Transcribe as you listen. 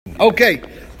Okay,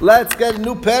 let's get a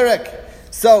new perek.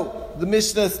 So the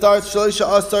Mishnah starts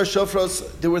Shalisha Asar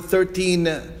Shofros. There were 13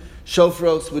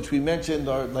 shofros, which we mentioned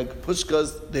are like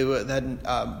pushkas. They were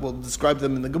we'll describe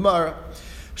them in the Gemara.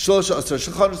 Shlosha Asar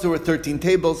Shulchanos. There were 13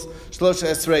 tables.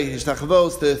 Shlosha Esrei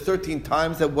Hishtachavos. The 13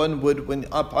 times that one would, when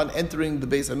upon entering the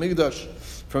Beis Hamikdash,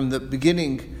 from the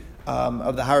beginning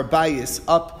of the Har Bayis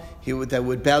up, that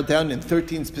would bow down in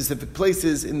 13 specific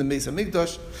places in the Beis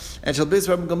Hamikdash. And shall base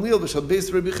Rabbi Gamliel, shall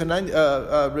base Rabbi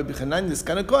Chanan, this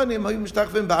kind of kohanim, hayim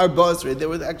mishtachvim ba'ar ba'asrei. They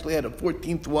actually had a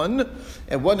 14th one,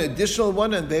 and one additional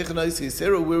one, and be'echanais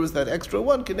yisera, where was that extra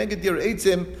one? Keneged dir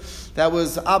eitzim, that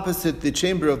was opposite the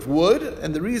chamber of wood.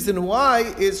 And the reason why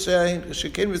is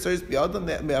sheken v'saris b'yadam,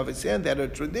 they had a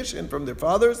tradition from their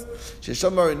fathers.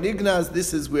 Sheshamar nignaz,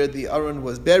 this is where the Aron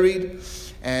was buried.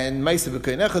 And Ma'aseh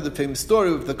b'koinecha, the famous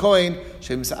story of the kohen,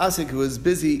 Shemus Asik, who was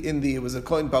busy he was a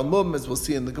kohen balmum, as we'll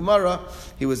see in the Gemara.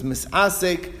 He was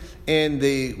misasik in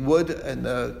the wood and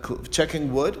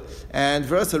checking wood. And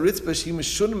Verasa Ritzba, she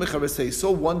mishun mechavesei, he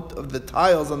saw one of the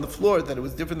tiles on the floor that it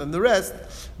was different than the rest.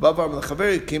 Bavar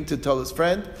Melchaveri came to tell his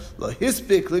friend, Lo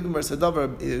hispik ligmar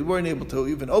sadavar, he weren't able to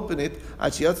even open it.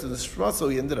 Achiyatzu the shma, so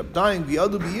he ended up dying.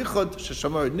 V'yadu b'yichod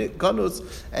sheshamar ganus,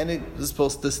 and it was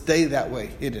supposed to stay that way,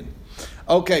 hidden.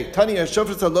 Okay, Tanya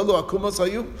Shofras Halalu Akumos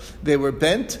Hayu. They were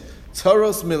bent.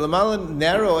 Tzaros milamalan,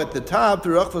 narrow at the top,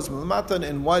 Pirachvos milamatan,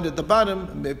 and wide at the bottom.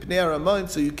 Mepnei Aramoin,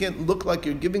 so you can't look like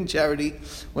you're giving charity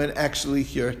when actually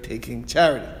you're taking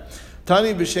charity.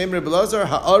 Tani b'shem Rebbe Lazar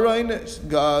ha'arayin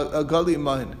gali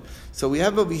imahin. So we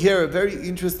have over here a very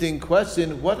interesting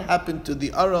question. What happened to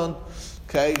the Aron?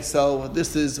 Okay, so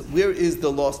this is, where is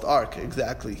the lost ark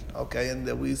exactly? Okay, and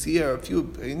we see here a few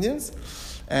opinions.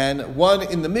 And one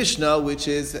in the Mishnah, which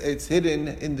is it's hidden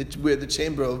in where the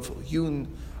chamber of hewn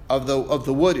of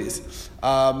the wood is.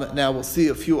 Now we'll see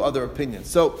a few other opinions.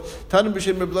 So Tanim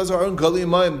b'shem Rebbe Lazar Aron gali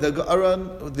imayim.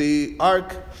 The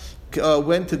ark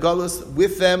went to Galus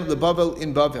with them. The Bavel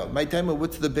in Bavel. My time.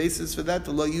 What's the basis for that?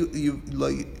 The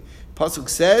Pasuk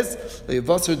says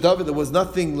Yivasar David. There was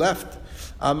nothing left.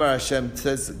 Amar Hashem,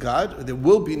 says God, there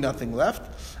will be nothing left.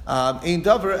 Ein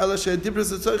davar elashe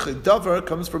dibros etzoiche. Davar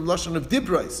comes from lashon of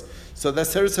dibros, so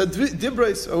that's Seres had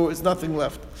dibros, or it's nothing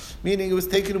left, meaning it was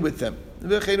taken with them.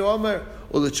 V'cheinu Omer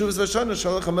u'lechuvas Hashanah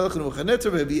shalach hamelech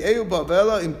nebuchadnezzar v'vi'eu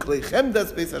ba'avela im klei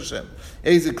chemdas beis Hashem.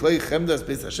 Eze klei chemdas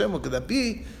beis Hashem. What could that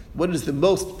be? What is the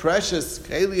most precious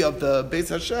keli of the Beis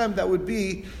Hashem? That would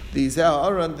be the Zeh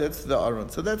Aron. That's the Aron.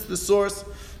 So that's the source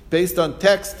based on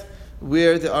text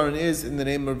where the Aron is in the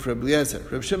name of Rabbi Eliezer.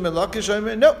 Reb Shimon Lakish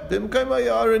Omer, no,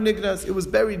 Aron Nignas. It was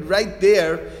buried right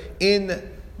there in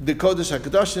the Kodesh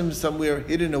HaKadoshim, somewhere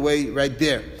hidden away right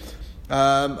there.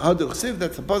 How do Chsiv?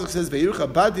 That's the pasuk says, "Vayircha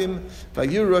badim,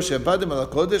 vayir rosh badim al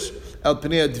Kodesh el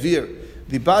pnei advir."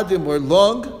 The badim were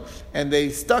long and they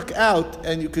stuck out,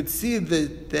 and you could see the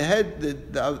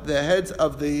heads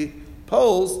of the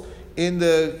poles in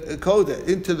the Kodesh,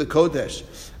 into the Kodesh.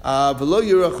 V'lo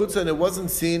yira chutza, and it wasn't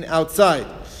seen outside.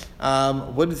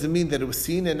 What does it mean that it was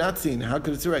seen and not seen? How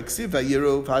could it say ksiv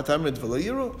vayiru v'hatamrid v'lo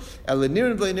yiru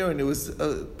elenirin v'leinirin? It was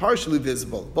partially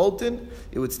visible. Bolton,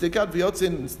 it would stick out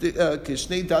v'yotzin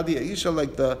kishnei dadi aisha,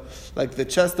 like the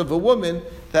chest of a woman,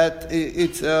 that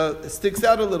it sticks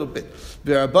out a little bit.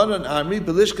 V'rabanan amri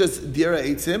belishkas dira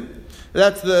eitzim.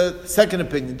 That's the second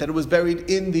opinion, that it was buried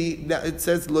in it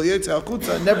says lo yotza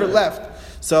chutza, never left.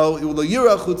 So it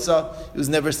was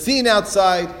never seen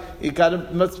outside.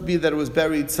 It must be that it was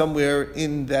buried somewhere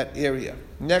in that area.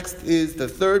 Next is the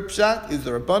third pshat, is the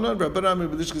Rabbanan.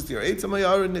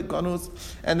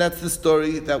 And that's the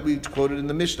story that we quoted in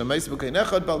the Mishnah. There was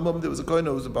a kohen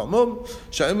who was a balmum,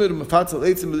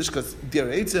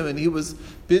 and he was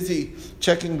busy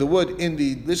checking the wood in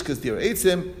the lishkas dir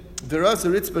eitzim.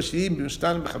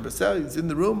 He's in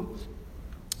the room.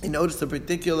 He noticed a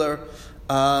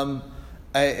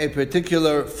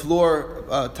particular floor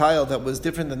tile that was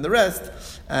different than the rest,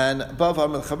 and Bav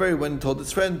Amel Chaveri went and told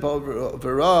his friend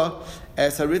Vera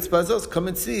as Haritz Bazos, come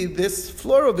and see this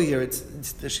floor over here. It's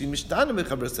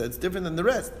different than the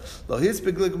rest.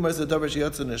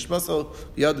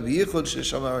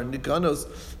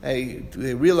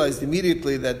 They realized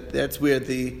immediately that that's where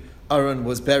the Aron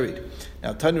was buried.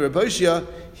 Now Tani Raboshia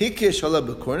Hikish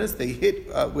Halabakornis, they hit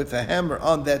with a hammer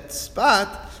on that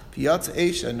spot. And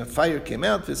the fire came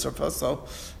out. It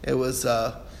was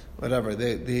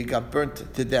they got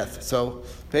burnt to death. So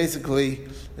basically,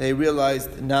 they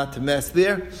realized not to mess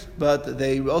there, but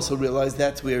they also realized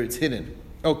that's where it's hidden.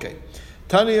 Okay,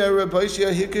 Tanya Rabbi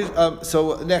Hikish.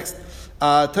 So next,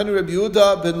 Tani Rabbi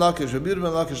Yehuda ben Lakish. Rabbi Yehuda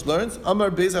ben Lakish learns,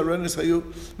 Amar Beis Aronis Hayu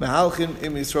Mehalchin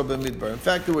Im Yisrael ben Midbar. In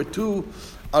fact, there were two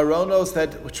Aronos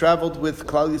that traveled with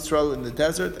Klal Yisrael in the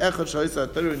desert. Echad shayis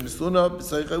HaTorah Nisuna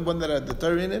b'Seicha, one that had the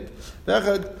Torah in it.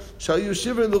 Echad shayu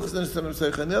shiver luchos Nisuna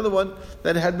b'Seicha, and the other one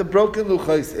that had the broken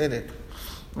luchos in it.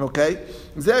 Okay,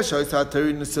 Zeh shayis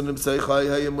HaTorah Nisuna b'Seicha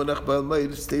hayamunach ba'el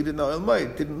mayid, stayed in the oil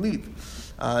mayid, didn't leave.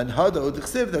 And Hada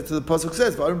Udechsiv, that's what the pasuk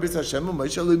says. V'arim b'Yis Hashem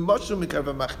u'Moshe l'moshu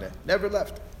mikarva machne, never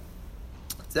left.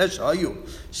 The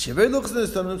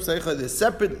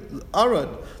separate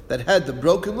aron that had the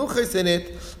broken luchos in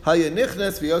it,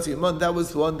 that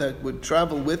was the one that would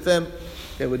travel with them.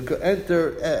 They would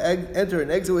enter and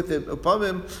exit with him upon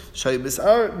him.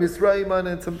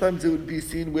 And sometimes it would be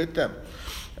seen with them.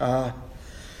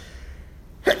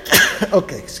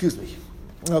 Okay, excuse me.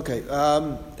 Okay,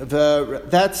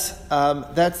 that's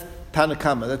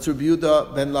Tanakama. That's Rabbi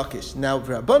Yehuda ben Lakish. Now,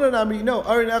 Rabbanan Amri, no,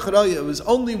 Aron Echad, it was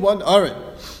only one Aron.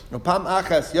 Pam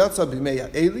Achas Yatsa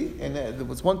b'Meya Eli, and there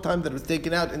was one time that it was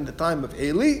taken out in the time of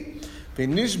Eli,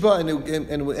 V'Nishba, and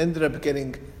it ended up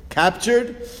getting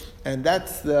captured, and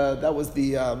that's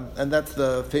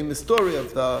the famous story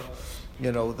of the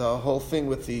whole thing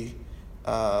with the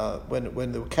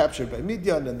when they were captured by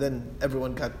Midian, and then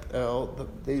everyone got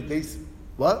they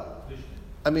what?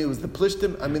 I mean, it was the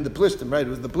Plishtim. The Plishtim, right? It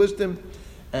was the Plishtim,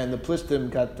 and the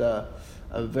Plishtim got a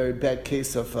very bad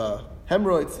case of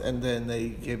hemorrhoids, and then they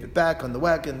gave it back on the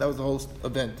wagon. That was the whole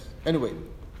event. Anyway,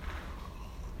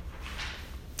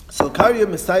 so Karya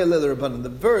Messiah Lele Rabbanan. The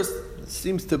verse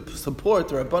seems to support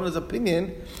the Rabbanan's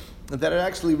opinion that it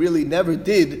actually really never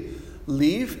did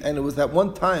leave, and it was that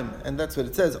one time, and that's what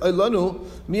it says. Oilanu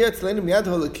miyatzleinu miyad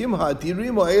holakim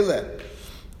ha'adirim ha'ele.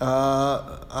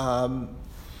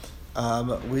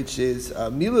 Which is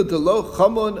Mila Delo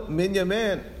Chamon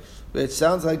Minyaman, which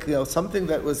sounds like something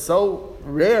that was so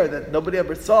rare that nobody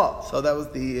ever saw. So that was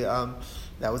the Aron.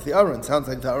 Sounds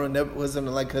like the Aron wasn't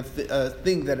like a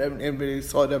thing that everybody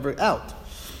saw it ever out.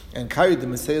 And carried the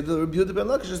Messiah the Rabbi Yehuda ben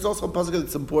Lakish is also a pasuk that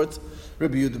supports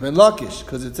Rabbi Yehuda ben Lakish,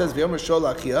 because it says V'yomer Shol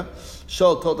Achia,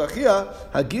 Shol told Achia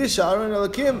Hagish Aron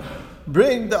Elakim,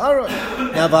 bring the Aron.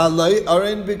 Now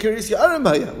Aron b'Kiryas Ye'arim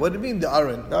haya. What do you mean the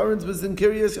Aron? The Aron was in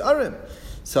Kiryas Ye'arim.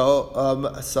 So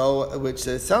which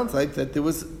sounds like that there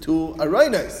was two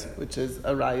Aronos, which is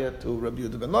a raya to Rabbi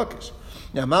Yehuda ben Lakish.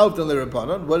 Now, Ma'avdan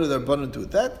leRabbanan, what did the Rabbanan do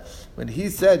with that? When he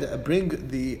said, bring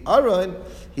the Aron,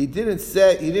 he didn't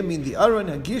mean the Aron,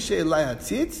 Hagisha Elai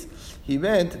HaTzitz, he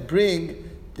meant bring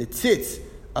the tzitz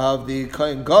of the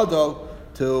Kohen Gadol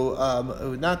to,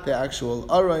 not the actual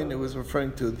Aron, it was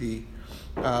referring to the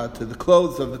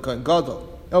clothes of the Kohen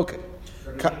Gadol. Okay.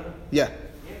 Yeah.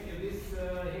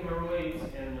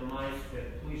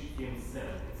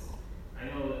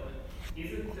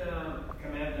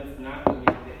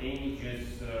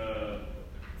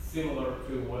 Similar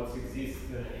to what exists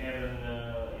in heaven,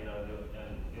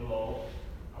 and below,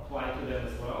 apply to them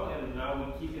as well. And now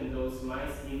we're keeping those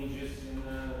nice images in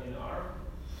our.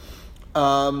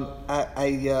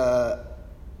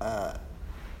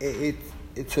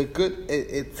 It's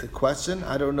a question.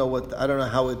 I don't know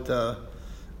how it.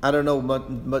 I don't know,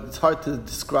 but it's hard to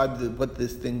describe what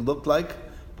this thing looked like.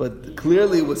 But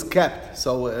clearly, it was kept.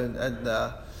 So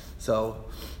so.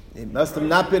 It must have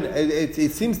not been.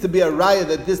 It seems to be a raya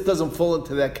that this doesn't fall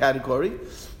into that category,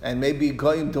 and maybe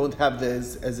goyim don't have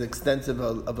as extensive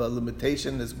of a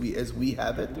limitation as we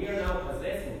have it. We are now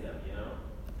possessing them,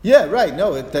 Yeah, right.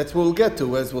 No, that's what we'll get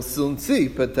to, as we'll soon see.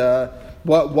 But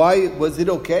why was it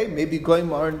okay? Maybe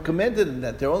goyim aren't commanded in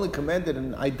that. They're only commanded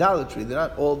in idolatry. They're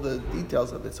not all the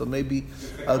details of it. So maybe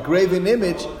a graven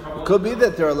image could be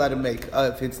that they're allowed to make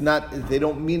if it's not. If they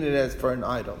don't mean it as for an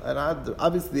idol. And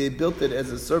obviously they built it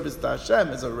as a service to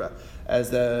Hashem, so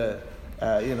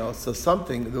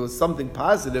something. There was something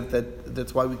positive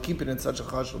that's why we keep it in such a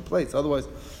chashul place. Otherwise,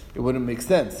 it wouldn't make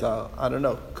sense. So I don't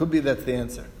know. Could be that's the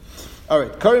answer. All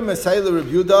right, Karim Messiah Rabbi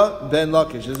Yehuda ben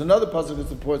Lakish. There's another pasuk that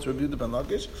supports Rabbi Yehuda ben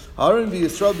Lakish. Aaron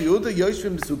v'Yisrael Yehuda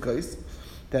yoshvim b'sukkos,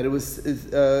 that it was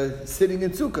sitting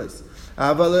in sukkos.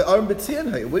 Aaron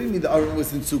b'tzion. What do you mean the Aaron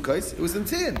was in sukkos? It was in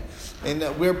tzion, and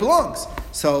where it belongs.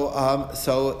 So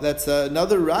that's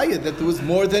another raya that there was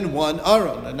more than one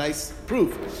Aaron. A nice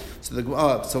proof. So the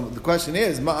question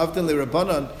is, Ma'avdan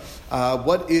leRabbanan.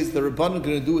 What is the Rabbanan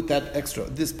going to do with that extra?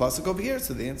 This pasuk over here.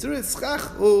 So the answer is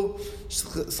Schachu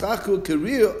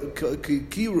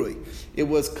Kirui. It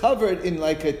was covered in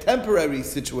like a temporary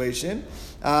situation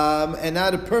and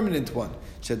not a permanent one.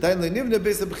 When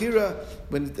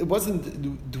it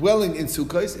wasn't dwelling in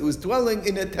Sukkos, it was dwelling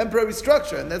in a temporary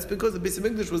structure, and that's because the Beis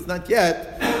Hamikdash was not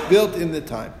yet built in the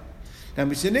time. Now,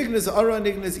 when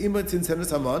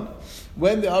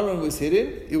the Aron was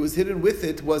hidden, it was hidden with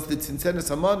it was the Tzintzenes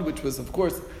Haman, which was, of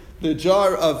course, the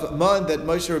jar of man that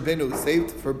Moshe Rabbeinu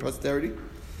saved for posterity.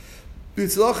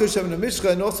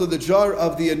 And also the jar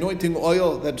of the anointing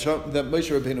oil that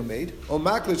Moshe Rabbeinu made.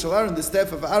 The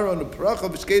staff of Aaron,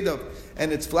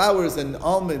 and its flowers and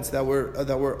almonds that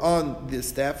were on the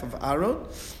staff of Aaron.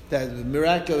 That is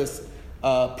miraculous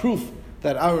proof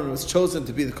that Aaron was chosen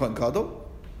to be the Kohen Gadol.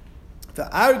 The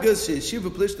Argas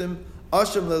Yeshiva Plishtim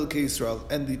Ashem Lelkei Yisrael,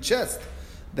 and the chest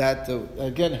that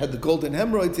again had the golden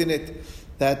hemorrhoids in it,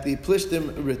 that the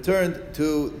Plishtim returned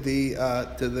to the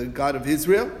God of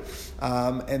Israel,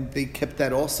 and they kept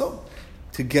that also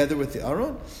together with the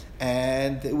Aaron,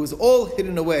 and it was all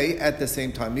hidden away at the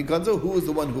same time. Gonzo, who was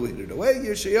the one who hid it away?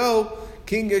 Yeshayahu,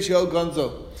 King Yeshayahu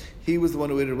Gonzo. He was the one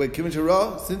who hid it away.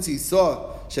 Since he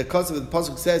saw Shekasav, the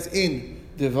pasuk says in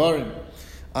Devarim,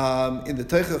 in the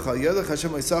Teichach Yelech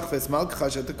Hashem Isach Ves Malkach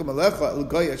Shatukum Alecha El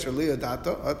Goy Asher Li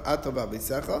Adato Ato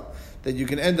Vavisecha, that you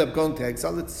can end up going to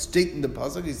exile. Let's straighten the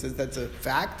pasuk. He says that's a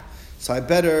fact, so I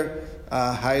better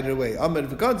hide it away. Amar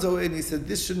V'Gonzo, and he said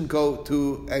this shouldn't go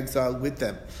to exile with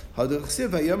them. Haduchsiv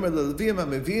Hayomer LeLevim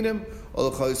HaMevinim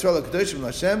Ol Chol Yisrael HaKadoshim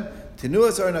LaShem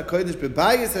Tenuas Aron HaKodesh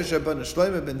Bebayis Asher Ben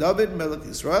Shlomo Ben David Melech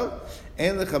Yisrael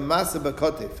Ein Lecha Masa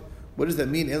B'Kotiv. What does that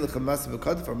mean?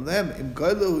 From them,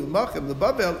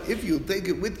 if you take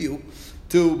it with you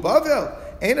to Bavel,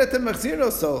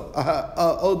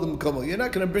 you're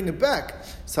not going to bring it back.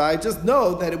 So I just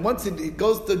know that once it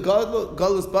goes to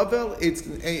Galus Bavel, it's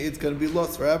going to be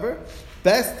lost forever.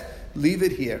 Best leave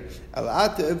it here. We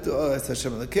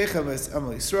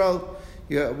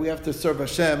have to serve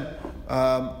Hashem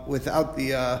without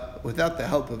the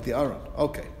help of the Aaron.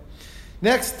 Okay.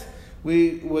 Next.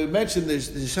 We mentioned the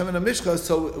Shemen HaMishcha,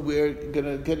 so we're going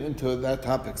to get into that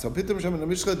topic. So, Pitum Shemen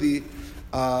HaMishcha, the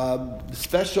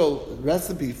special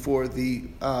recipe for the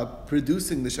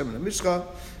producing the Shemen HaMishcha,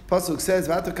 pasuk says,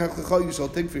 you shall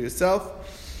take for yourself,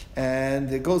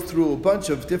 and it goes through a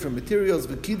bunch of different materials.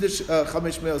 V'kidash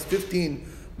chamesh meos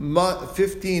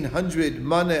 1,500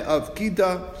 maneh of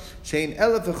kida, shein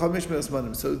elef v'chamesh meos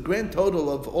manim. So the grand total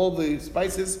of all the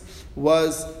spices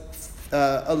was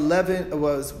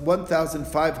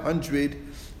 1,500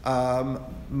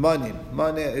 manim.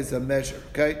 Maneh is a measure,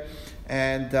 okay?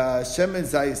 And shemen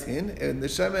zayis hin, and the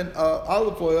shemen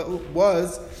olive oil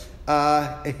was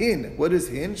a hin. What is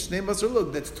hin? Shnei masar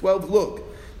lug. That's 12 lug.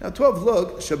 Now 12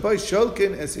 lug, shabai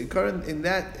sholkin, as you current in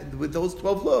that with those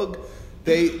 12 lug,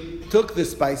 they took the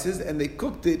spices and they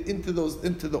cooked it into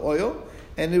the oil,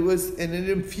 and it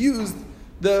infused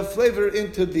the flavor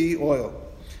into the oil.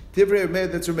 Tivrei Meir,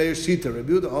 that's Meir Shita.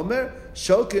 Rabbi Yehuda Omer,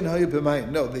 Sholkin Hayu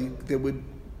B'mayim. No, they would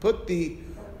put the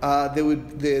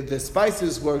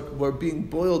spices were being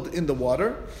boiled in the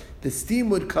water. The steam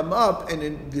would come up,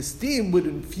 and the steam would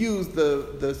infuse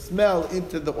the smell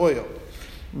into the oil,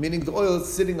 meaning the oil is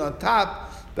sitting on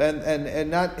top and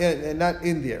not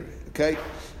in there. Okay,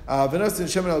 V'nosin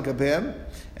Shemen Al Gabeim,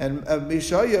 and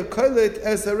Mishaya Kolet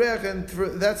Es Hareach, and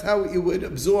that's how it would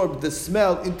absorb the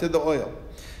smell into the oil.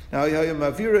 Now,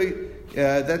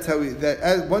 that's how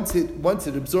once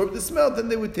it absorbed the smell, then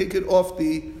they would take it off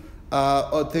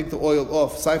or take the oil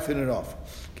off, siphon it off.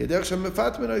 And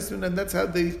that's how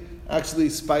they actually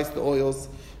spice the oils.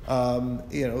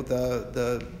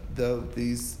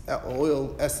 These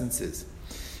oil essences.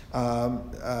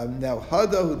 Now,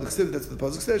 Hada, that's what the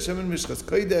pasuk says. Shemen Mishchas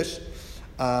Kodesh.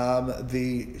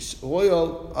 The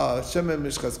oil, Shemen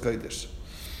Mishchas Kodesh.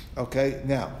 Okay,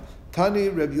 now. Tani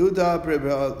Reb Yehuda Ber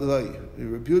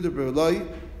Eloi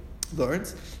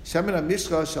learns Shemen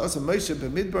HaMishcha she'asa Moshe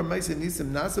b'midbar Ma'aseh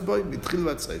Nisim Nasaboy mitchil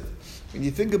v'atzayv. When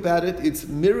you think about it, it's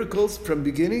miracles from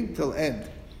beginning till end.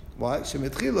 Why?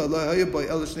 Shemitchila lo haya boy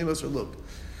el shnei masar lug.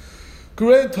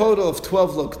 Grand total of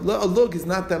 12 lug. A lug is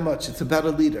not that much. It's about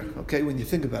a liter. Okay, when you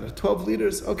think about it, 12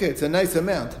 liters. Okay, it's a nice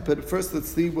amount. But first, let's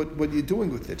see what you're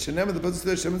doing with it. Shenem the pasuk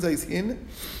says Shemen zayis hin.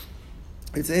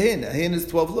 It's a hin. A hin is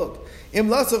 12 lug. Im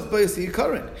lasach b'yasi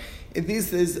yikarin.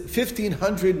 This is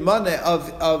 1,500 maneh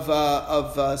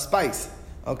of spice.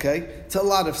 Okay, it's a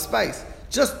lot of spice.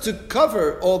 Just to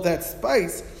cover all that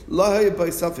spice, lahaya by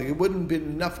something, it wouldn't be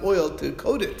enough oil to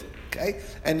coat it. Okay,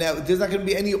 and now there's not going to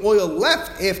be any oil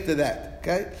left after that.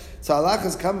 Okay, so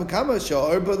halachas kama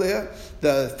sha'ar b'leah,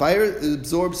 the fire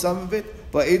absorbs some of it,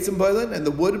 by eitzim boiling, and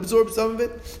the wood absorbs some of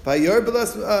it, by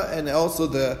yarbelas, and also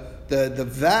the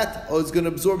vat is going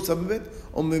to absorb some of it.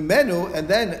 Umimenu, and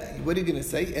then what are you going to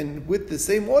say? And with the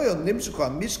same oil,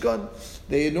 nimshucha mishkan,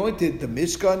 they anointed the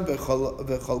mishkan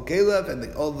v'chol kelev,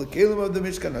 and all the kelev of the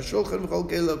mishkan, hashulchan v'chol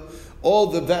kelev, all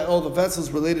the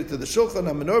vessels related to the shulchan,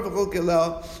 hamenor v'chol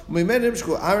kelev. Umimenu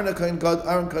nimshucha Aaron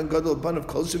kohen gadol ban of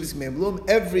kol shivas me'emluim.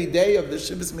 Every day of the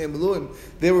shivas me'emluim,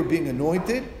 they were being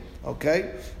anointed.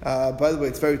 Okay? By the way,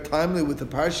 it's very timely with the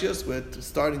Parshias. We're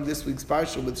starting this week's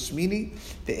Parsha with Shmini,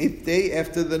 the 8th day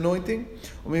after the anointing.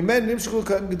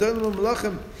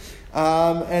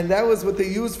 And that was what they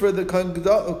used for the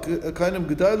Kohanim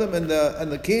Gedolim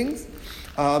and the kings.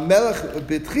 Melech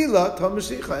B'tchila Tam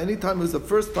Mashiach. Anytime it was the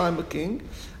first time a king,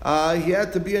 he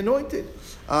had to be anointed.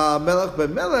 Melech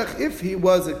B'melech, if he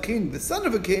was a king, the son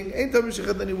of a king, Ein Tam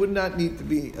Mashiach, then he would not need to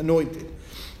be anointed.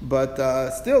 But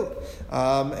still,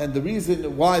 and the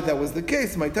reason why that was the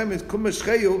case, my time is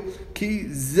Kumashcheyu Ki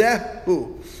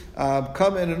Zehu.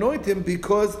 Come and anoint him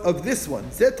because of this one.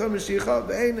 This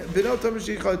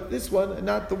one, and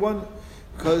not the one,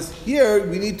 because here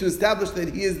we need to establish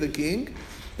that he is the king.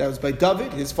 That was by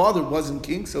David. His father wasn't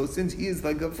king, so since he is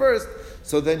like the first,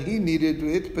 so then he needed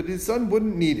it, but his son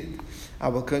wouldn't need it.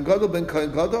 It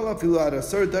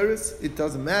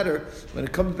doesn't matter when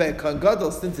it comes back Kohen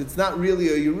Gadol, since it's not really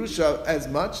a Yerusha as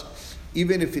much.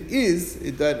 Even if it is,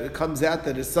 that it comes out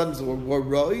that his sons were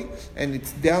Roi, and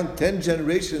it's down 10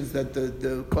 generations that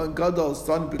the Kohen Gadol's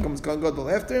son becomes Kohen Gadol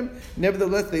after him,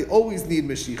 nevertheless, they always need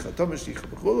Mashiach.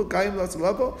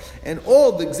 And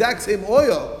all the exact same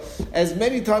oil, as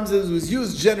many times as it was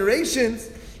used, generations,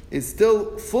 is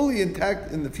still fully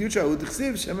intact in the future. The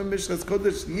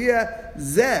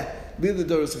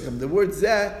word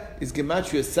Zeh is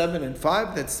Gematria 7 and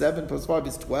 5. That's 7 plus 5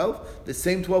 is 12. The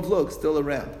same 12 looks still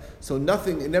around. So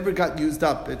nothing, it never got used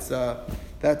up. It's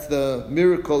that's the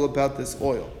miracle about this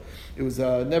oil. It was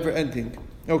never ending.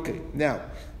 Okay, now,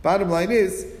 bottom line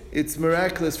is, it's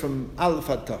miraculous from Aleph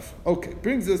ad Tav. Okay,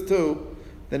 brings us to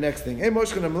the next thing. We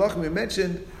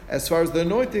mentioned, as far as the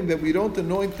anointing, that we don't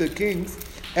anoint the kings,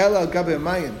 Ela Gabe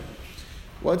Mayin.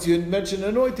 Once you mention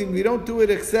anointing, we don't do it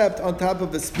except on top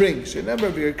of a spring. I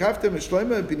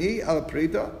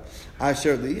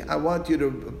want you to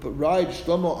ride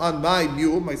Shlomo on my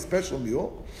mule, my special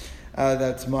mule.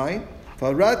 That's mine.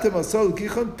 Take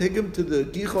him to the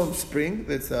Gichon spring.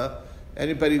 That's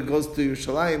anybody who goes to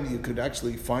Yerushalayim, you could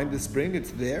actually find the spring.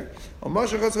 It's there. And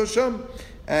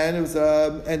it was,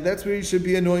 and that's where you should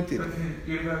be anointed.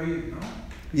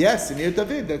 Yes, in Ir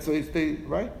David. That's why they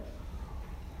right.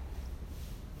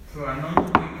 So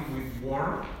anointing with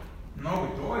water? No,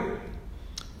 with oil.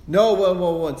 No, well,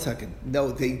 1 second. No,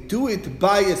 they do it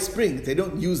by a spring. They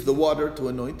don't use the water to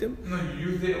anoint him. No,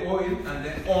 you use the oil and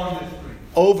then on the spring.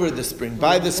 Over the spring,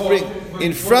 by the spring,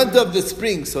 in front of the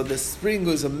spring. So the spring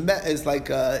is like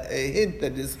a hint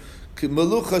that is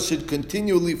melucha should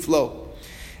continually flow.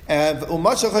 So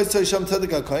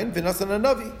Tzaddik HaKohen and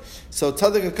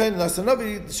Nasan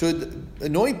Navi should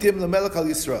anoint him l'melech al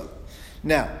Yisrael.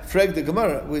 Now, frag the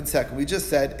Gemara, wait a second, we just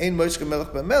said, Ein Moshe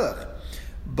Melech B'Melech.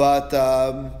 But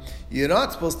you're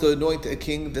not supposed to anoint a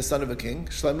king, the son of a king.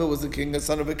 Shlomo was the king, the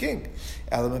son of a king.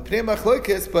 But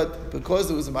because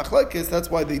it was a machlokes,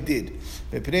 that's why they did.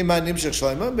 As we know,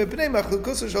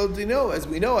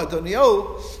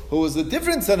 Adoniyahu, who was a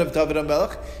different son of David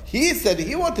HaMelech, he said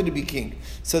he wanted to be king.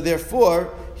 So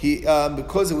therefore, he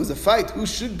because it was a fight, who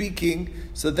should be king,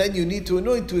 so then you need to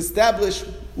anoint to establish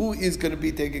who is going to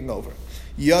be taking over.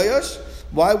 Yoash,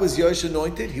 why was Yoash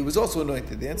anointed? He was also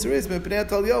anointed. The answer is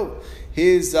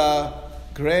his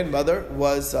grandmother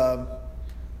was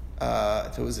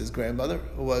it was his grandmother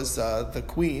was the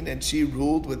queen, and she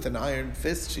ruled with an iron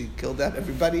fist. She killed out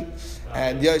everybody.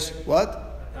 And Yoash,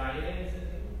 what?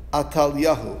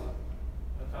 Atalyahu.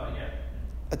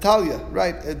 Atalia,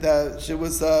 right? She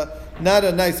was not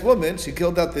a nice woman. She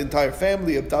killed out the entire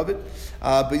family of David.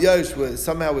 But Yoash was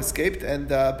somehow escaped, and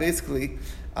basically.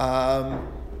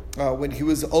 When he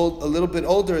was a little bit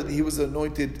older, he was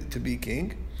anointed to be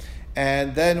king.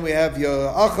 And then we have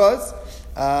Yoachaz.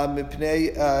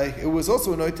 It was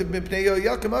also anointed who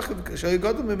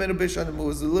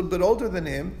was a little bit older than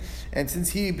him, and since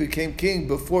he became king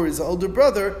before his older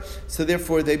brother, so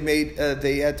therefore they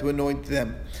had to anoint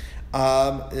them.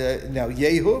 Now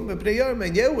Yehu and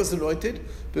Yehu was anointed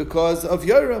because of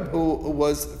Yoram, who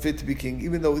was fit to be king,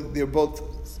 even though they're both.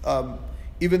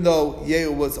 Even though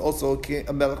Yehu was also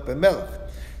a melech ben melech.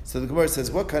 So the Gemara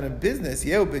says, what kind of business?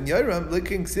 Yehu ben Yoram,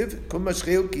 licking siv,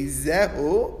 kumashcheu ki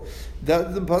zehu.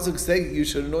 Doesn't the pasuk say you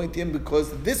should anoint him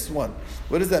because this one?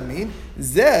 What does that mean?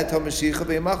 Zeh tamashicha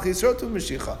be'yamach Yisrael tu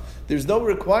mashicha. There's no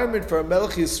requirement for a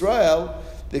melech Yisrael.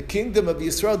 The kingdom of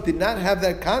Yisrael did not have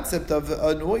that concept of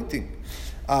anointing.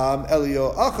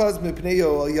 Elio achaz mipnei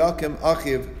Yoakim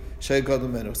achiv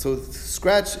she'gadol menu. So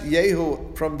scratch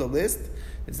Yehu from the list.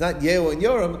 It's not Yehu and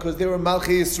Yoram because they were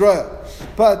Malchi Yisrael.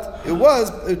 But it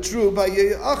was true by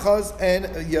Achaz and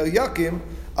Yoakim.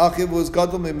 Achiv was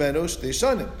Gadol Mimenu Shtei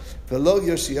Shanim. Velo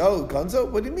Yoshiyahu Gonzo.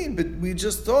 What do you mean? But we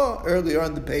just saw earlier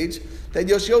on the page that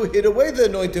Yoshiyahu hid away the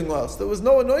anointing oil. So there was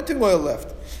no anointing oil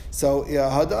left. So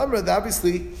Hada Amra,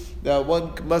 obviously,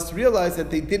 one must realize that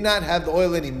they did not have the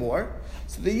oil anymore.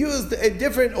 So they used a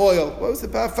different oil. What was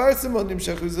it? Farsimon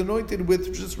Nimshach. It was anointed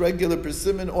with just regular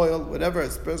persimmon oil, whatever, a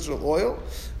special oil.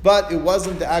 But it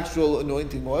wasn't the actual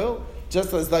anointing oil,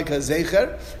 just as like a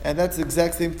Zecher. And that's the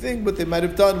exact same thing, what they might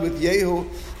have done with Yehu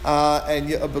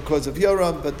and because of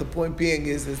Yoram. But the point being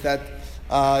is that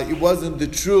it wasn't the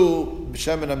true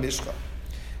Shemen HaMishcha.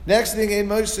 Next thing,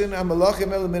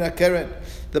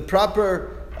 the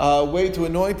proper way to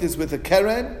anoint is with a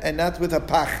keren and not with a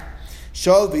pach.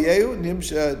 Shal v'yehu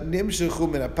nimshechu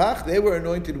min apach. They were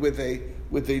anointed with a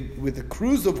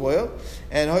cruse of oil,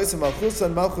 and hoysam malchus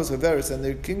and malchus haveris, and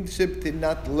their kingship did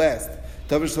not last.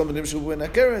 Tavar shlomo nimshechu min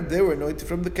keren. They were anointed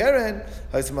from the keren.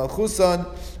 Hoysam malchusan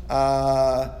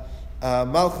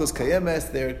malchus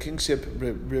kayemes. Their kingship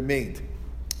remained.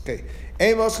 Okay.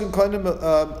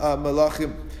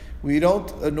 We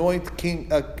don't anoint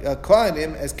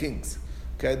kohanim as kings.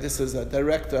 Okay, this is a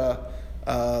direct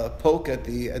poke at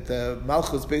the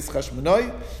Malchus Beis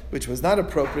Chashmonai, which was not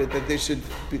appropriate that they should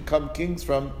become kings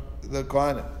from the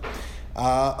Kohanim.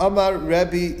 Amar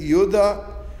Rabbi Yehuda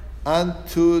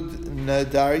Antud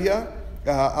Nadaria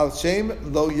Al Shem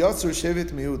Lo Yosur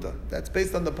Shevet Miuda. That's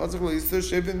based on the pasuk Lo Yosur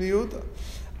Shevet Miuda.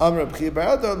 Amar Rabbi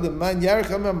Barada Leman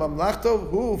Yarcham Mamlachto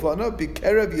Hu Uvana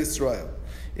Bikerev Yisrael.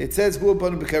 It says Hu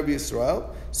Uvana Bikerev Yisrael.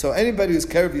 So anybody who's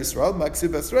Kerev Yisrael, Maksiv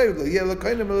Yisrael, Lo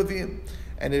Kohanim Levim.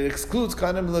 And it excludes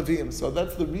Kohanim Levim. So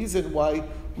that's the reason why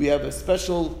we have a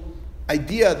special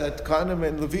idea that Kohanim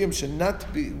and Levim should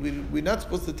not be, we're not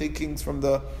supposed to take kings from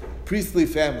the priestly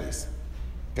families.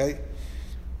 Okay?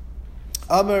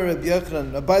 Amar Rabbi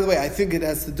Yochanan. By the way, I think it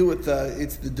has to do with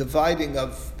it's the dividing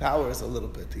of powers a little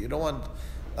bit. You don't want...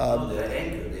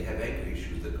 they have anger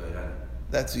issues, the Kohanim.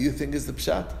 That's what you think is the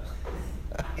pshat?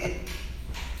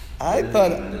 I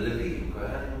thought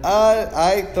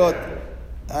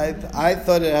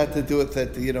it had to do with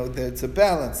that. That it's a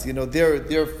balance. They're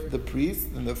the priest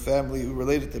and the family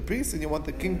related to the priest, and you want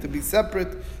the king to be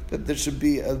separate. That there should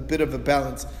be a bit of a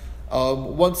balance.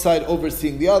 One side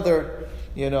overseeing the other.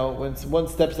 When one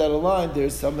steps out of line,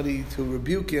 there's somebody to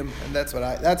rebuke him, and that's how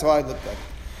I looked at it.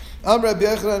 Amr Rabbi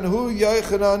Yochanan hu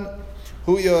Yochanan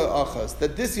hu Yoachaz.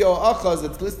 That this Yoachaz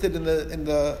that's listed in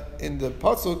the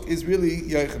pasuk is really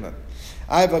Yochanan.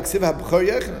 If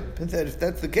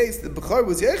that's the case, the Bechor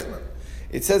was Yochanan.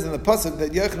 It says in the pasuk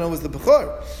that Yochanan was the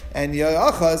Bechor, and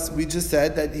Yoachaz, we just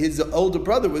said that his older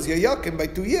brother was Yoyakim by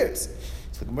 2 years.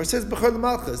 So the Gemara says Bechor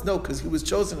l'Malchus. No, because he was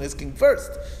chosen as king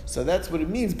first. So that's what it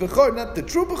means. Bechor, not the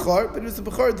true Bechor, but it was the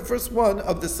Bechor, the first one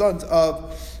of the sons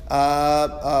of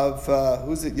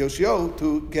Yoshio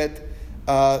to get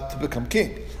to become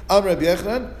king. Amr Rabbi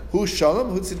Yochanan, who Shalom,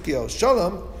 who Tzidkiyahu.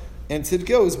 Shalom and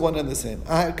Tzidkiyahu is one and the same.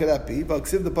 How could that be? But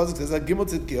the pasuk says Gimel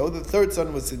Tzidkiyahu, the third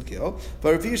son was Tzidkiyahu,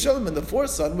 but Rav Shalom, and the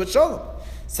fourth son was Shalom.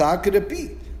 So how could it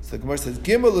be? So the Gemara says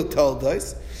Gimel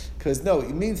L'Toldais, because no,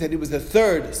 it means that he was the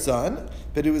third son,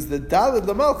 but it was the Daled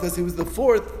L'Malchus, he was the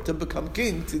fourth to become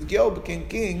king. Tzidkiyahu became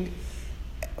king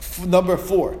number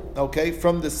 4, okay,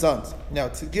 from the sons. Now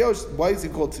Tzidkiyahu, why is he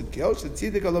called Tzidkiyahu?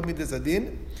 Tzidkiyahu Lo Midas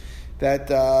Adin,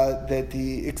 that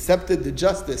he accepted the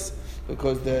justice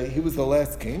because he was the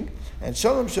last king. And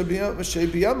Shalom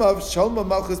Shebiyamav, Shalom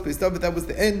Malchus Beis David, that was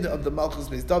the end of the Malchus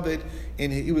Beis David,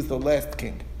 and he was the last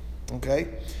king. Okay?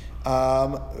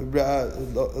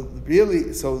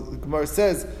 Really, so the Gemara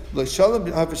says, Lo Shalom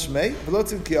Havishmei, V'lo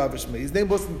Tzidkiyahu Havishmei. His name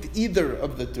wasn't either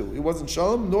of the two. It wasn't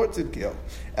Shalom nor Tzidkiyahu.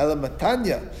 Ela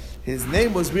Matanya. His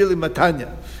name was really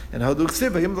Matanya. And how do you say,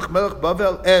 Vayimlech Melech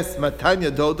Bavel es Matanya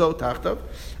Dodo Tachtav.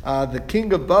 The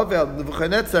king of Bavel,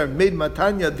 Nebuchadnezzar, made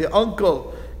Matanya the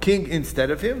uncle king instead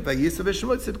of him, and he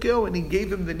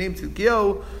gave him the name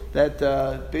Tzidkiyahu,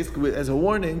 that basically as a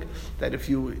warning that that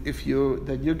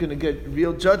you're going to get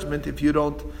real judgment if you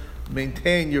don't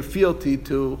maintain your fealty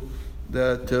to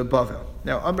Bavel.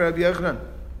 Now, Amr Rabbi Yochanan.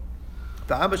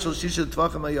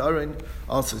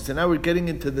 Also, so now we're getting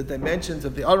into the dimensions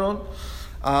of the Aron.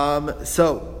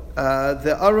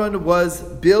 The Aron was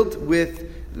built with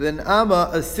an Amma,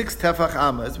 a 6 tefach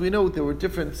Amma. As we know, there were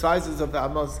different sizes of the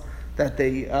Ammas that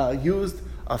they used,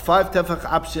 a 5 tefach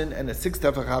option and a 6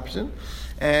 tefach option.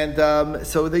 And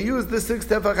so they used the 6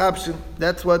 tefach option.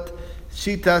 That's what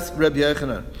Shitas Rabbi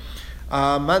Yochanan.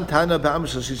 Mantana ba'am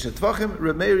shel shisha tvachim.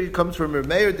 Remeir comes from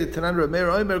Remeir. The Tanan Remeir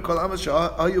Omer kol amas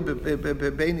she'ayu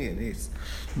bebeinianis.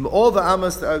 All the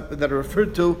amas that are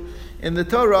referred to in the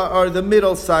Torah are the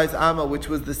middle-sized amma, which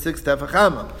was the 6 tefach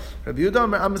amma. Rabbi Yehuda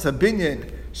Omer amas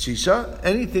habinyan shisha.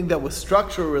 Anything that was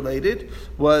structure related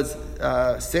was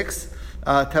 6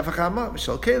 tefach amma.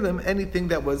 Mishal kelim, anything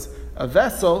that was a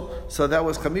vessel, so that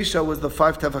was chamisha, was the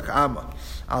 5 tefach amma.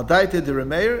 Al daite de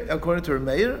Remeir, according to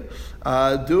Remeir,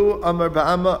 do amar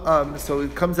ba'ama. So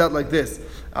it comes out like this: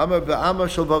 amar ba'ama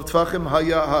shel vav tefachim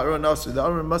haya ha'aron asu. The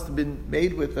aron must have been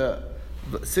made with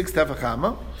 6 tefach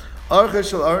amma. Archa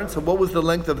shel aron. So what was the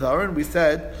length of the aron? We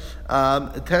said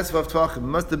tes vav tefachim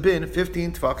must have been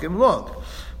 15 tefachim long.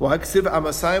 Why? Ksiv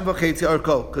amasayim v'chetzi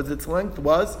arko, because its length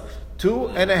was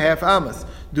 2.5 amas.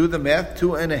 Do the math.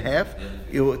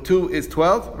 2.5. 2 is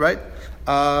 12, right?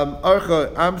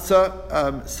 Archa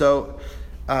amsa.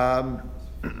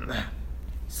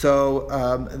 So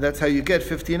that's how you get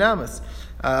 15 amas.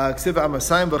 Ksiv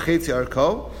amasayim v'chetzi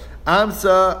arko.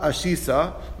 Amsa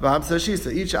ashisa v'amsa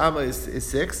ashisa. Each amma is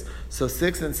 6. So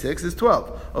 6 and 6 is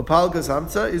 12. Opalgas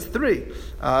amsa is 3.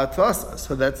 Tlasa.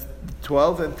 So that's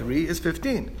 12 and 3 is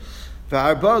 15.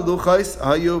 V'arba luchos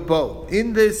hayu bo.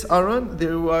 In this aron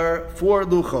there were 4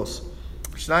 luchos.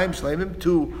 Shnaim shleimim,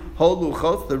 2 whole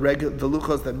luchos, the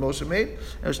luchos that Moshe made,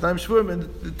 and shnaim shvurim, and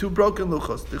the 2 broken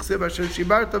luchos. T'chsev asher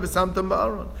shibarta v'samtam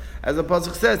ba'aron. As the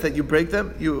pasuk says that you break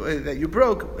them, that you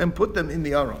broke and put them in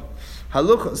the aron.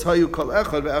 Haluchos hayu kol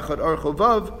echad ve'echad archo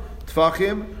vav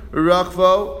tfachim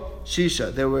rachvo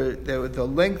shisha. The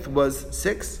length was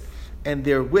 6, and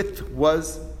their width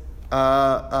was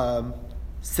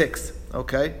 6.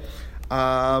 Okay. The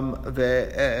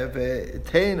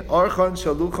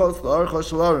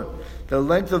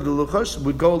length of the luchos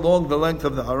would go along the length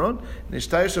of the aron.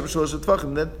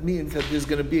 That means that there's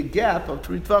going to be a gap of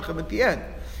 3 tvachim at the end.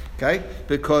 Okay,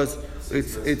 because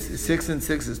it's 6 and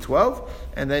 6 is 12,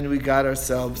 and then we got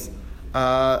ourselves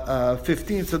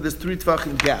 15. So there's 3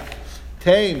 tvachim gap.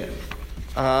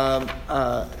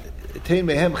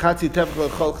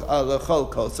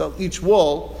 So each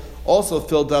wall also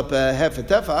filled up half a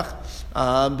tefach,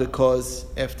 because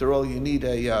after all you need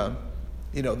the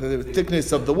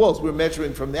thickness of the walls. We're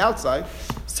measuring from the outside,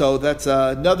 so that's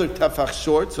another tefach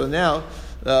short. So now,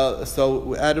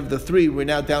 so out of the 3, we're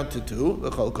now down to 2. The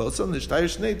chol koson, the shtayr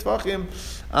shnei tvachim.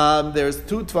 There's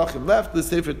 2 tvachim left. The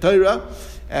Sefer Torah,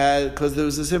 because there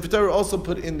was a Sefer Torah also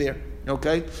put in there.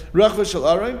 Okay, rachva shel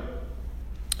aron.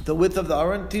 The width of the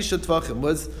aron, tisha tvachim,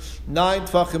 was 9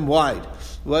 tvachim wide.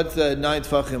 What's 9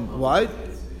 tvachim wide?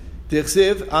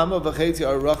 Tichsiv amma v'chetzi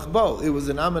arachbo. It was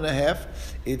an amma and a half.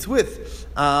 Its width.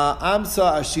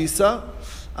 Amsa ashisa.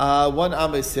 1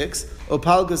 amma is 6.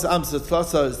 Opalgas amsa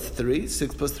tlasa is 3.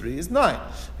 6 plus 3 is 9.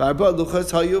 V'arba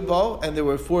luchos hayubo, and there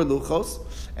were 4 luchos.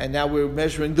 And now we're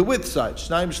measuring the width side.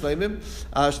 Shnaim shleimim,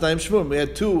 shnaim shvum. We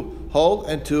had 2 whole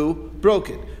and 2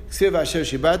 broken. Ksiv asher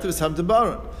shibartu v'samtem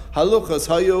ba'aron. Haluchos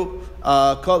hayu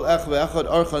kol ech ve'echad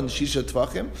archan shisha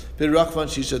tvachim v'rachvan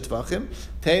shisha tvachim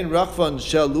tein rachvan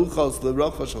shel luchos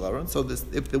l'rachva shel aron. So this,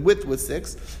 if the width was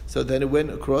 6, so then it went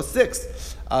across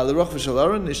 6. L'rachva shel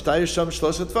aron nishtayir sham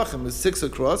shlosha tvachim is 6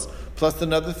 across plus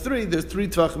another 3. There's 3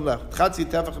 tvachim left. Chatzi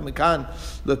tefach mekan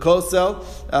lekosel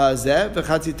zeh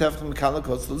v'chatzi tefach mekan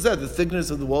lekosel zeh. The thickness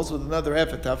of the walls with another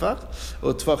half a tefach.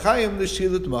 U'tvachayim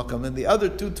l'shilut makam, and the other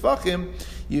 2 tvachim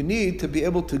you need to be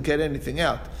able to get anything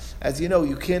out. As you know,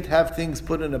 you can't have things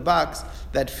put in a box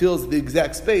that fills the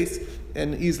exact space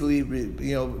and easily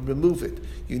remove it.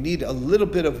 You need a little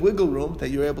bit of wiggle room that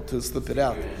you're able to slip it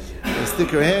out. You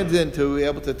stick your hands in to be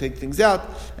able to take things out,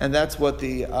 and that's what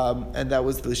and that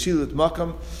was the Shilut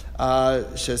Makam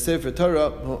Sefer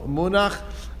Torah Munach,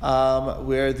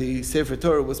 where the Sefer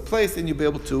Torah was placed, and you'll be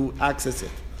able to access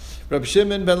it. Rabbi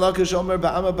Shimon ben Lakish Omer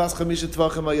ba'ama bas chamisha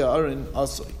tvachim ha'aron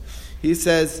asoi. He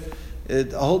says a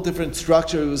whole different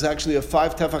structure. It was actually a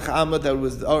 5 tefach amma that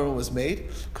the aron was made,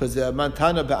 because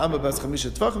mantana be'amma bas chamisha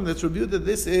tefachim. That's Rabbi Yehuda.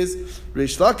 This is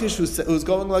Reish Lakish, who's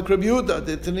going like Rabbi Yehuda.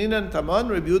 The Tanina and Taman,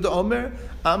 Rabbi Yehuda Omer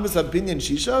amas abinyan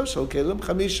shisha shel kelim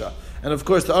chamisha. And of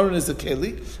course the aron is a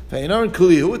keli. Ve'in aron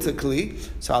kelihu, it's a keli.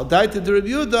 So I'll die to the Rabbi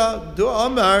Yehuda. Do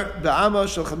Omer be'amma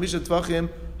shel chamisha tefachim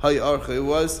hayarcha. It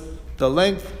was, the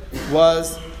length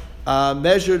was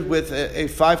measured with a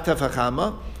 5 tefach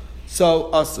amma. So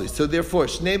asli. So therefore,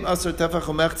 shneim asar tefach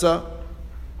umechza,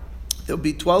 there will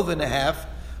be 12.5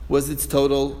 was its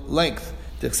total length.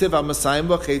 T'chsiv amasayim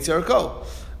v'chetzi arko.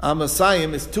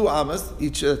 Amasayim is 2 amas,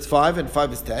 each that's 5 and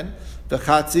 5 is 10.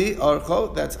 V'chatzi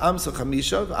arko, that's amsa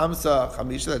chamisha. Amsa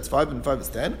chamisha, that's 5 and 5 is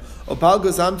 10.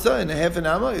 Opalgas amsa, and a half an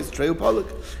amma is trei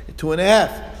upalik,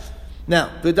 2.5. Now,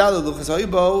 the Daled Luchos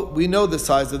Hoibo, we know the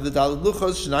size of the Daled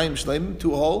Luchos, Shnayim Shleimim,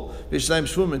 2 whole, Vishnayim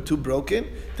Shvumim, 2 broken,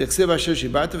 the Ksiv Asher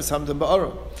Shibarta, V'samtem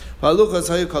Ba'aron. V'aluchos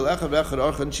Hoibo Kol Echad V'echad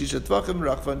Orchan Shisha Tvachim,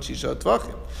 Rachvan Shisha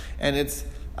Tvachim. And its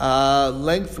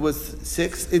length was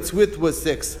 6, its width was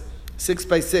 6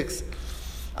 by 6.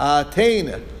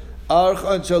 Tein,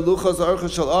 Archan Shal Luchos,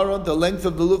 Archan Shal Aron, the length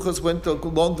of the Luchos went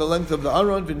along the length of the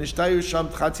Aron, V'nishtayu Sham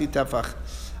Tchatzi Tefach.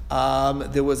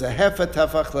 There was a half a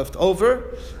tefach left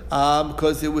over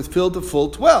because it was filled a full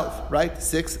 12, right?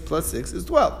 6 plus 6 is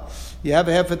 12. You have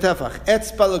a half a tefach.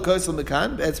 Etz balakoisel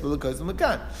mekan, etz balakoisel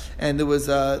mekan. And there was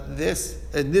this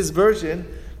in this version.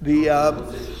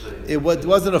 It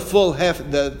wasn't a full half.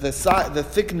 The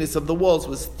thickness of the walls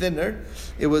was thinner.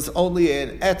 It was only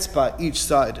an etzba each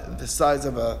side, the size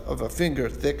of a finger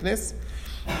thickness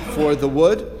for the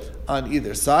wood on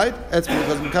either side. So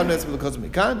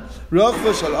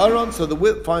the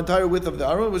entire width of the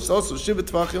aron, which is also shivat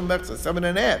tvachim mechza,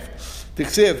 7.5.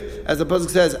 Tiksiv, as the pasuk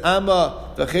says,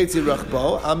 Amma v'chetzi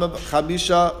rachbo, Amma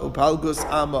chamisha upalgus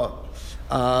Amma.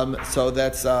 So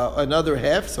that's another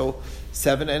half. So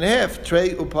 7.5.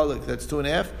 Trey upalik, that's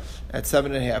 2.5. At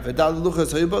 7.5. Adal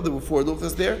luchas hoiba, there were 4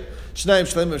 luchas there. Shnayim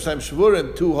shleimim, shnayim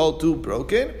shvurim, 2 whole, 2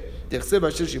 broken. Tiksiv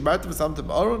asher shibarta v'samtem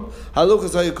aron.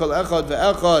 Haluchas hoy kol echad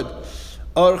ve'echad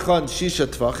orchan shisha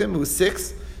tvachim. It was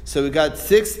 6. So we got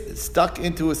 6 stuck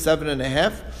into a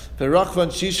 7.5. Ve'rachvan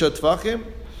shisha tvachim.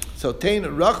 So tein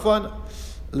rachvan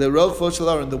lerochvo shel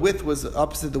aron. The width was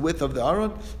opposite the width of the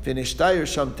aron. V'nishtayir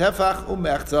sham tefach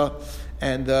u'mechza.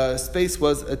 And the space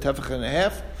was a tefach and a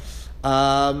half.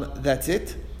 That's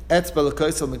it. Etz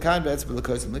b'lekoisel mekan, ve'etz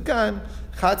b'lekoisel mekan.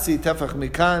 Chatzi tefach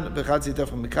mekan, ve'chatzi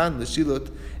tefach mekan, l'shilut.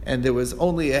 And there was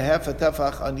only a half a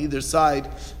tefach on either side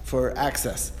for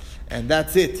access. And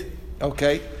that's it.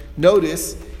 Okay?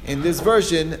 Notice, in this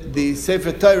version, the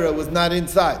Sefer Torah was not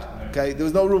inside. Okay? There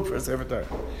was no room for a Sefer Torah.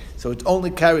 So it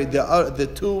only carried the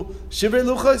 2 Shivrei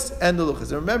Luchos and the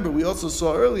Luchos. And remember, we also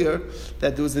saw earlier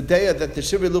that there was a day that the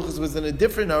Shivrei Luchos was in a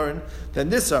different Aron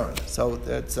than this Aron. So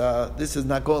that's, this is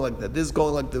not going like that. This is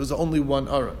going like there was only one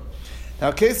Aron. Now,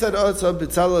 Kesad also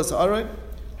B'tzalel's Aron.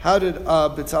 How did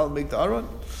B'tzalel make the Aron?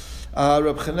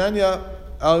 Reb Chananya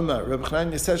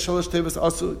said, Shalosh Tevas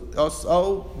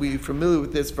also, we're familiar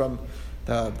with this from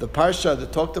the Parsha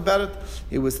that talked about it.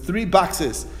 It was 3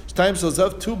 boxes.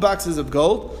 2 boxes of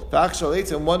gold,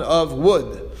 and 1 of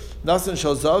wood. Nasan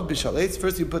Shalzav, Bishaletz.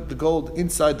 First you put the gold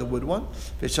inside the wood one.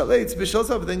 Bishaletz,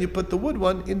 Bishalzav. Then you put the wood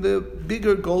one in the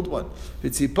bigger gold one.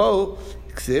 Vitzipo,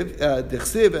 the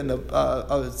Chsiv and the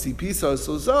Tzipisa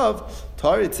Sozav,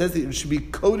 Tar, it says that it should be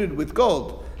coated with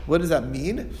gold. What does that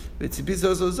mean?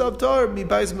 Tzipisa Sozav, Tar,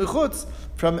 Mibayis Mechutz.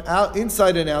 From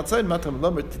inside and outside, Matam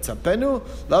Lomer Titzapenu,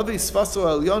 Lavi Sfaso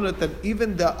Elionot, that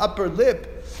even the upper lip,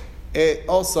 it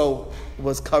also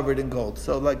was covered in gold.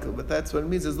 So, but that's what it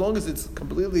means. As long as it's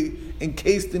completely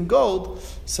encased in gold,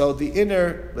 so the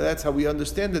inner, that's how we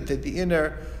understand it, that the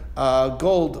inner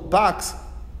gold box,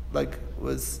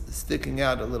 was sticking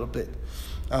out a little bit,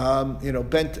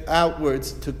 bent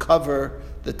outwards to cover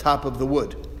the top of the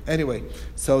wood. Anyway,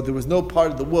 so there was no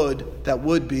part of the wood that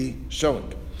would be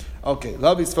showing. Okay,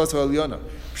 Lavi Sfaso Eliona.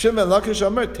 Shimon Lakish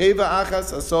Amar Teva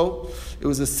Achas Aso. It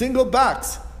was a single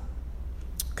box.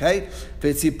 Okay,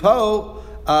 Vitzipo,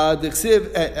 the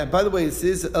Chsiv, and by the way, this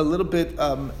is a little bit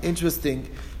interesting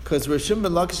because Rishon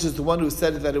ben Lakish is the one who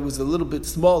said that it was a little bit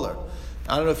smaller.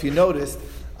 I don't know if you noticed,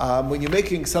 when you're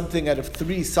making something out of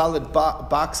 3 solid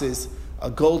boxes,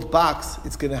 a gold box,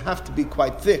 it's going to have to be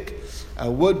quite thick. A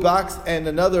wood box and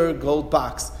another gold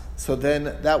box. So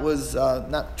then that was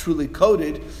not truly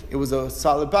coated. It was a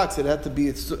solid box. It had to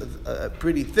be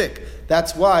pretty thick.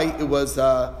 That's why it was...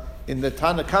 in the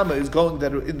Tana Kama is going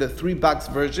that in the 3-box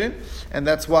version, and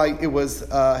that's why it was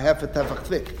half a tefach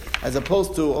thick, as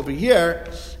opposed to over here.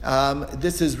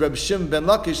 This is Reb Shimon ben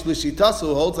Lakish Lishitasu,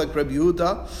 who holds like Reb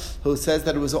Yehuda, who says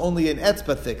that it was only an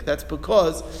etzba thick. That's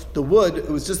because the wood,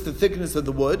 it was just the thickness of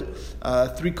the wood,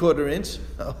 3/4 inch,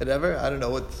 whatever, I don't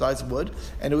know what size of wood,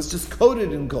 and it was just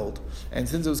coated in gold. And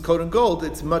since it was coated in gold,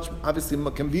 it's obviously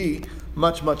can be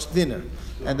much thinner,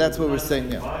 and that's what we're saying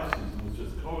now.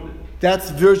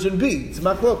 That's version B. It's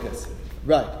Machlokas.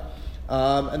 Right.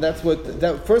 And that's what...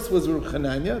 That first was Reb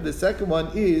Chananya. The second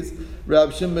one is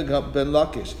Reb Shimon ben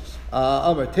Lakish.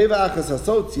 Amar, Teva achas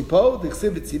asot tzipo,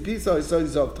 d'chsiv tzipi, so isoi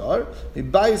zovtar,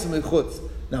 mibayis mechutz.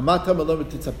 Now, matam alom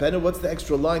titzapenu, what's the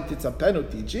extra line titzapenu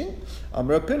teaching?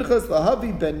 Amar Pinchas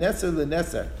lahavi ben neser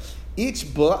leneser.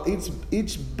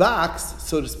 Each box,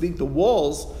 so to speak, the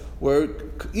walls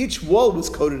each wall was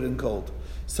coated in gold.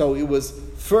 So it was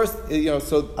first,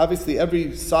 so obviously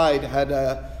every side had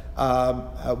a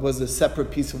was a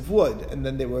separate piece of wood, and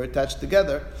then they were attached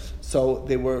together. So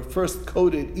they were first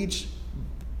coated, each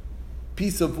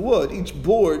piece of wood, each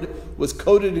board was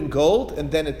coated in gold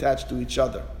and then attached to each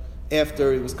other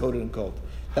after it was coated in gold.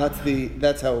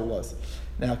 That's how it was.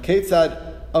 Now,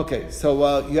 Ketzad, okay,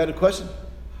 so you had a question?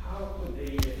 How could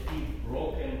they keep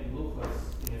broken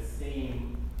luchos in the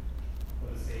same,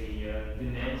 let's say,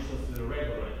 dimensions to the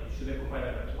regular? Should they compile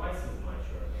that twice as much,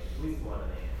 or at least 1.5?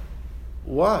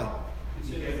 Why?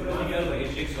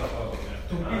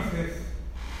 Two pieces.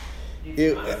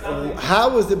 How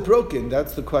was it broken?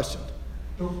 That's the question.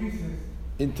 Two pieces.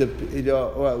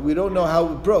 We don't know how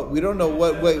it broke. We don't know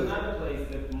what way. Another place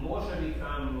that Moshe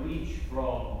become rich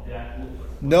from that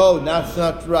luchos. No, that's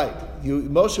not right.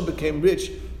 Moshe became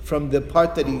rich from the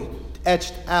part that he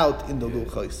etched out in the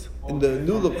luchos, in the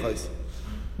new luchos,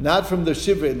 not from the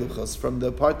shivrei luchos, from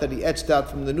the part that he etched out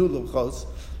from the new luchos,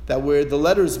 that where the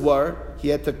letters were.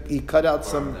 He cut out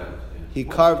some. He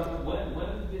carved. When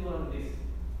did we learn this?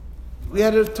 We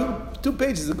had it two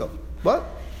pages ago. What?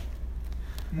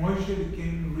 Moshe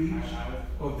became rich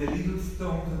of the little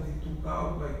stones that he took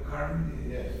out by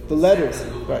carving The letters,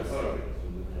 right?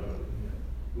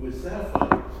 It was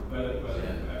sapphire. But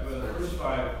the first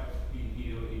 5,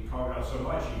 he carved out so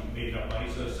much, he made enough money,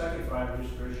 so the second 5 was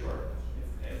very short.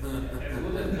 As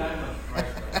good as diamond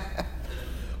price.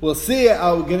 We'll see.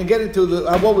 We're going to get into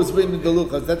what was written in the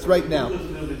luchos. That's right now. It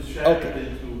was shattered Okay.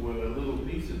 into little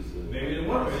pieces. Maybe it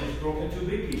was, it just broke into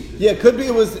big pieces. Yeah, it could be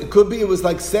it was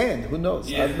like sand. Who knows?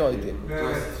 I have no idea.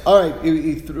 All right,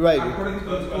 right. According to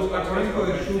the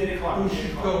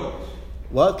Shittot.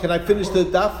 Well, can I finish the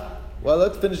daf? Well,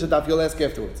 let's finish the daf. You'll ask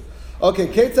afterwards. Okay,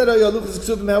 Ketzad Luchos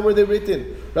Ksuvim, how were they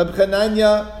written? Rabbi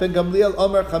Chananya ben Gamliel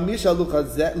Omer Chamisha Luach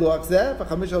Zeh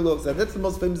v'Chamisha Luach Zeh. That's the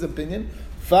most famous opinion.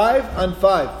 5 on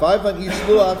 5. 5 on each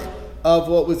luach of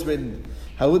what was written.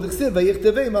 Ha'ud Ksiv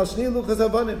Vayichtevei Mal Shnei Luchos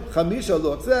Avanim Chamisha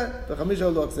Luach Zeh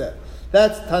v'Chamisha Luach Zeh.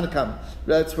 That's Tanakam.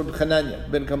 That's from Chananya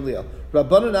ben Gamliel.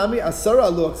 Rabbanan Ami Asara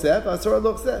Luach Zeh v'Asara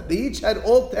Luach Zeh. They each had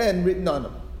all 10 written on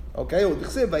them. Okay,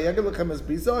 that's 10 on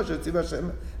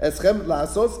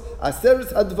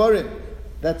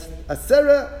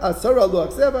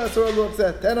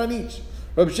each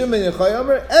Rabbi Shimon Yochai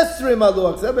Omer,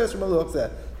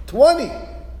 20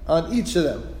 on each of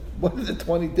them. What are the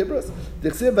 20 dibros?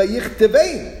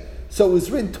 So it was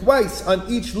written twice on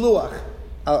each luach,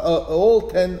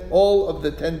 all of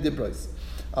the 10 dibros.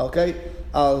 Okay,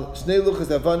 Shnei luchas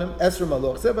avanim, esrim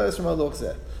aluach zeh, esrim aluach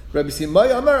zeh. Rabbi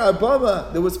Simai Amar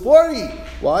Arbama, there was 40.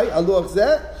 Why? Aluach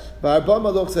zeh,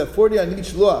 Arbama aluach zeh, 40 on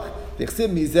each luach. Because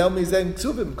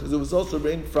it was also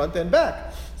written front and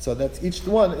back. So that's each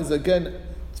one is again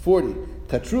 40.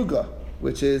 Tatruga,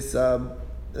 which is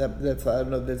that's I don't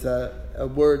know. There's a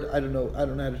word I don't know how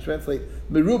to translate.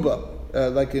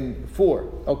 Meruba, like in 4.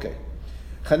 Okay.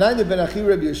 Chananya ben Achi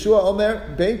Rabbi Yeshua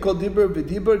Omer ben kol dibur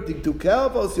v'dibur dikdukel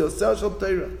v'os yosel shel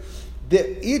Torah.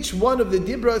 Each one of the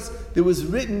dibros that was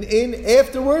written in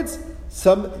afterwards,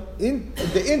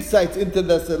 the insights into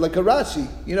this, like a Rashi,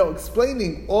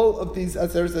 explaining all of these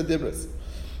Aseres HaDibros.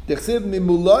 Dechsiv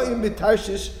mimulaim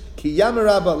b'tarshish ki yam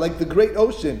rabba, like the great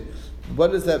ocean.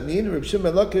 What does that mean? Reb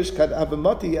Shimon Lakish kad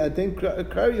avamati adin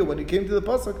karya, when he came to the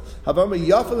pasuk, havama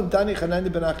yafalim tani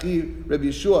Chananya ben Achi Reb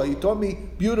Yeshua. He taught me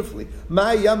beautifully.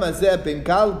 Ma yam hazeh ben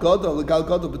gal gadol gal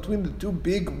gadol, between the two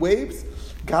big waves.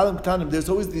 Galim Ktanim, there's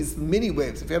always these mini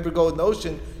waves. If you ever go in the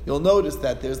ocean, you'll notice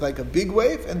that there's like a big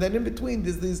wave, and then in between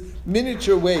there's these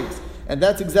miniature waves. And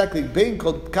that's exactly Bein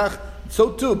called Kach.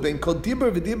 So too, Bein called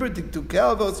Dibur v'Dibur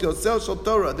Tiktukel v'os Yosel Shel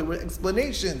Torah. There were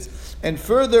explanations and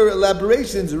further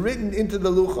elaborations written into the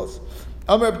luchos.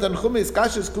 Amar B'Tanchum is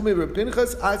Kashas Kumi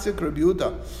Repinchas Asik Rabbi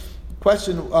Yehuda.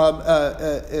 Question,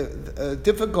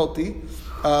 difficulty,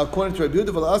 according to Rabbi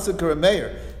Yehuda, v'Asik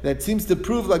Rameir, that seems to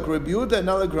prove like Rabbi Yehuda and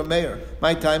not like Rameir.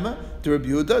 My timer, to Rabbi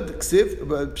Yehuda, the Ksiv,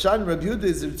 Pshan Rabbi Yehuda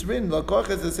is written,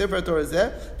 Lakoch es the Sefer Torah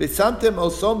zeh, v'samtem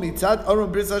also mitzad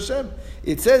Aron Bris Hashem.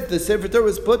 It says the Sefer Torah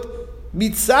was put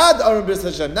mitzad Aron Bris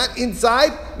Hashem, not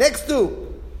inside, next to.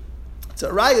 It's a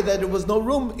raya that there was no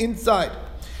room inside.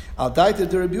 Al daita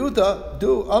to Rabbi Yehuda,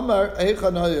 do Amar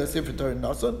Eichan Sefer Torah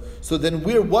Nason. So then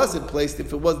where was it placed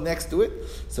if it was next to it?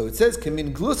 So it says,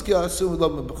 Kemin Gluski Asu Lo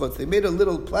B'chutz. They made a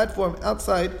little platform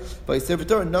outside by Sefer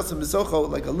Torah Nason B'socho,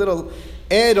 like a little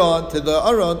add-on to the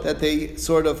Aron that they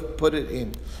sort of put it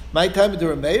in. My time to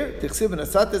Rameir, Tichsiv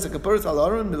Nasates Akapuris Al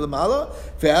Aron Milamala,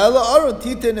 Ve'ala Aron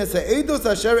Titen Es Ha'edos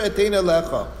Asher Eteina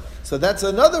Lecha. So that's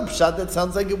another pshat that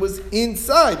sounds like it was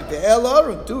inside. Ve'ala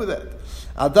Aron, do that.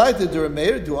 There's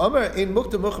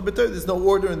no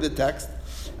order in the text,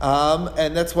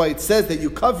 and that's why it says that you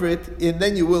cover it, and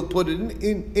then you will put it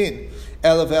in.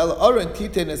 Really,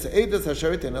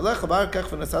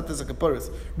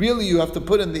 you have to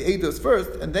put in the eidos first,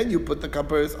 and then you put the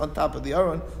kaparis on top of the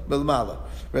aron milmala.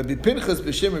 Rabbi Pinchas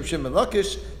b'Shim Reb Shimon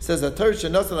Lakish says that Torah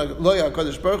nasna loya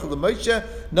Hakadosh Baruch Hu l'Moshe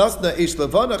nasna ish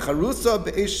levana charusa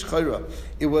be'ish chayra.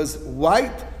 It was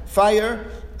white fire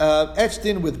etched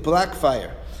in with black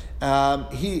fire.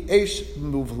 He eish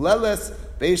muvleles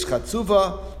be'ish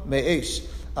chatzuva me'ish.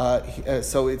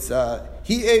 So it's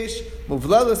he eish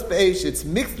muvleles be'ish. It's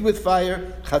mixed with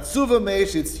fire. Chatzuva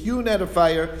me'ish. It's hewn out of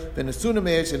fire. Benasuna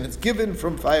me'ish, and it's given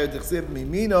from fire. Dechsiv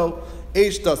mimino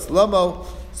eish das lamo.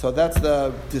 So that's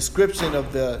the description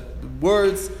of the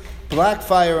words, black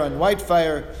fire on white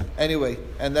fire. Anyway,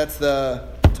 and that's the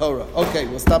Torah. Okay,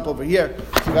 we'll stop over here.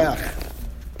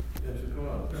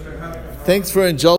 Thanks for indulging.